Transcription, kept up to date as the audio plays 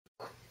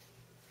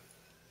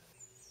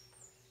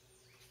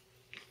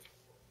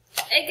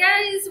Hey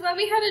guys, why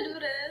we had to do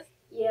this?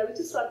 Yeah, we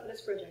too smart for this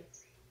project.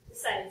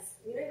 Besides,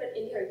 we're not even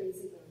in the hurricane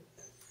season.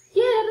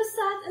 Yeah, the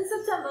start in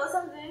September or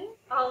something.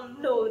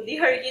 No, the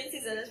hurricane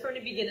season is from the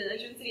beginning of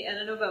June to the end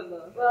of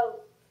November. Well,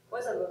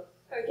 whatever.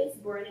 Hurricanes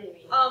boring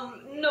anyway.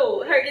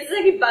 No, hurricanes is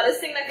like the baddest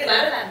thing that can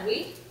Better happen. than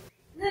we?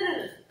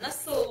 No, not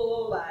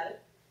so bad.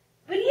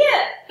 But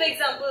yeah, for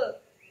example,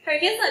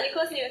 Hurricane Sandy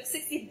cost New York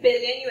 $60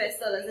 billion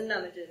in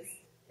damages.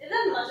 It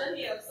doesn't imagine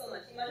New York so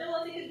much. Imagine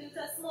what it could do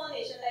to a small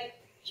nation like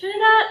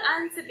Trinidad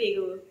and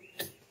Tobago.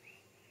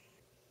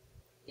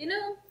 You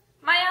know,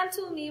 my aunt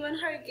told me when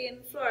Hurricane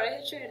Flora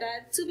hit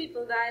Trinidad, 2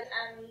 people died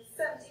and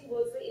 17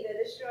 boats were either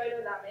destroyed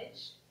or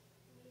damaged.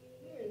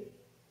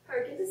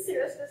 Hurricanes is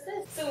serious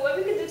business. So what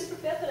we can do to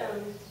prepare for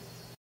them?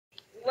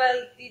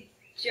 Well, the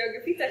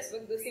geography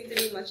textbook doesn't seem to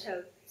need much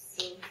help.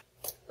 So,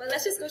 well,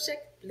 let's just go check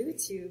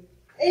BlueTube.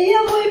 Hey,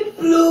 my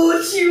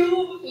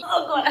BlueTube!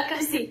 Oh god, I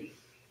can't see.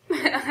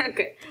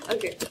 okay.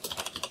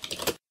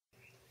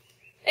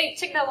 Hey,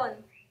 check that one.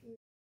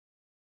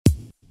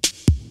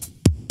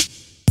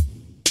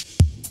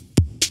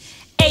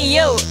 Hey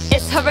yo,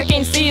 it's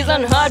hurricane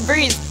season, hard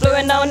breeze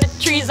blowing down the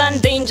trees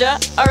and danger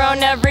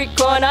around every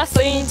corner,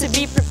 so you need to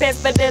be prepared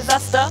for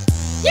disaster.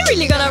 You're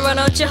really gonna run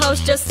out your house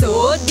just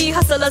so? The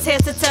hustlers here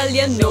to tell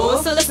you no.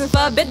 So listen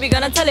for a bit, we're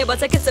gonna tell you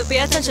about a kit to pay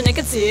attention, it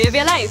could save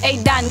your life.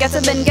 Hey Dan, get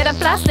a bin, get a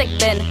plastic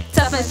bin,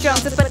 tough and strong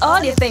to put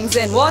all your things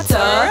in.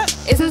 Water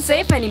isn't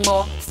safe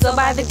anymore, so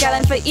buy the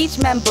gallon for each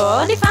member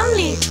of the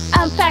family.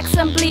 And pack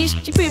some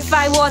bleach to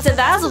purify water,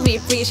 that's what we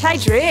preach.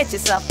 Hydrate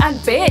yourself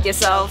and bathe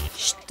yourself.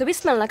 Shh, do we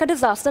smell like a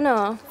disaster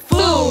now?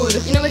 Food!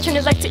 You know which one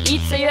is like to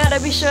eat, so you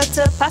gotta be sure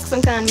to pack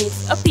some canned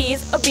meats, or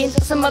peas, or beans,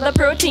 or some other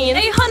protein.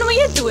 Hey hon, what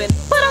you doing?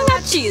 Put on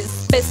that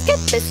cheese.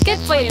 Biscuit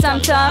for your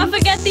tum-tum. And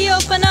forget the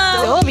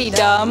opener. Don't be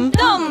dumb.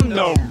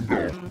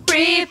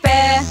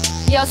 Prepare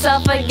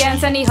yourself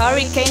against any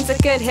hurricanes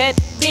that could hit.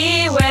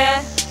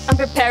 Beware. And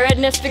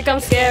preparedness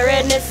becomes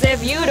scaredness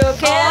if you don't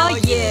care. Oh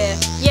yeah.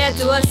 Yeah,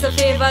 do us a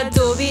favor,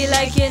 don't be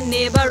like your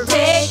neighbor.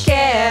 Take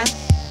care.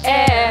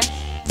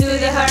 Do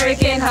the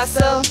hurricane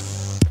hustle.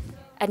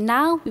 And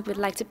now we would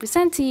like to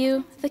present to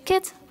you the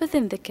kit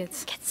within the kit.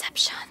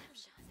 Kitception.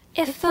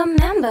 If a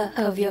member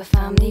of your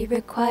family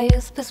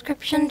requires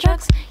prescription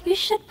drugs, you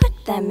should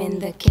put them in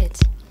the kit.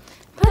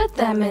 Put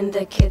them in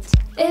the kit.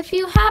 If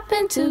you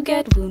happen to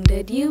get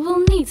wounded, you will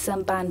need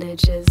some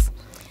bandages.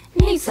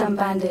 Need some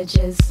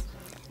bandages.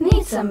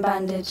 Need some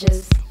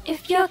bandages.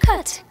 If your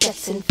cut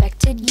gets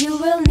infected, you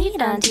will need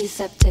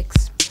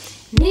antiseptics.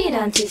 Need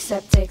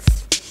antiseptics.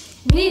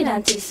 Need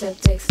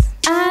antiseptics.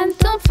 And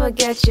don't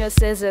forget your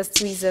scissors,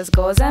 tweezers,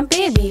 gauze and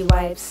baby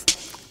wipes.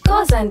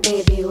 Gauze and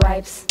baby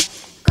wipes.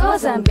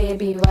 Gauze and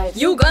baby wipes.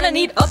 You gonna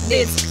need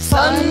updates,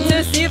 son,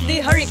 to see if the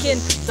hurricane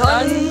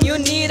done. You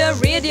need a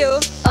radio.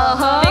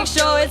 Make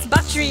sure it's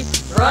battery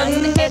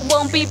run. It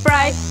won't be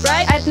bright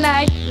at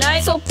night.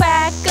 So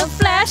pack a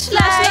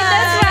flashlight.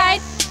 That's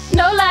right.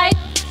 No light.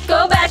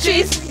 Go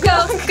batteries.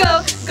 Go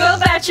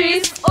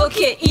batteries.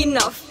 Okay,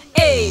 enough.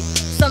 Hey,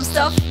 some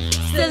stuff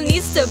still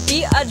needs to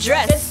be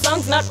addressed. This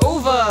song's not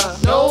over.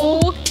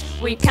 No,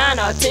 we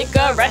cannot take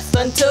a rest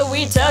until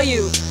we tell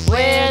you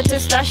where to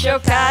stash your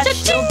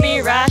cash. Don't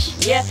be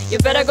rash. Yeah, you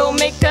better go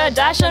make a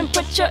dash and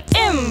put your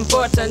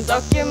important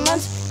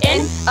documents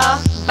in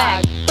a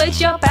bag. Put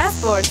your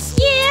passports.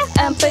 Yeah,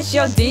 and put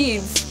your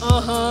deeds.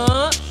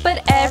 Put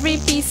every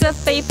piece of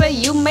paper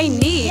you may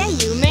need. Yeah,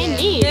 you may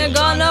need. You're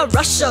gonna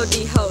rush out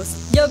the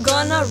house. You're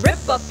gonna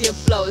rip up your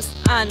blouse,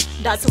 and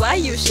that's why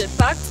you should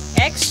pack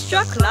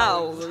extra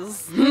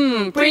clothes.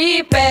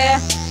 Prepare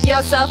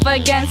yourself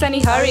against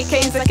any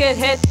hurricanes that could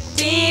hit.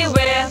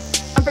 Beware.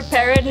 And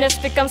preparedness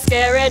becomes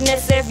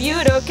scaredness if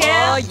you don't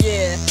care. Oh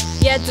yeah.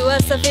 Yeah, do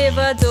us a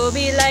favor, don't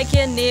be like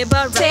your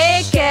neighbor.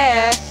 Take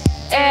care.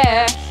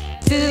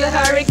 Do the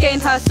hurricane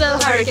hustle.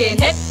 Hurricane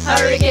hit,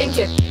 hurricane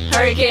kit.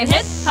 Hurricane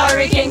hit,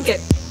 hurricane kit.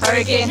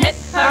 Hurricane hit,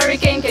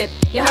 hurricane kit.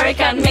 Your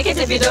hurricane make it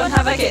if you don't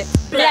have a kit.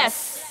 Bless.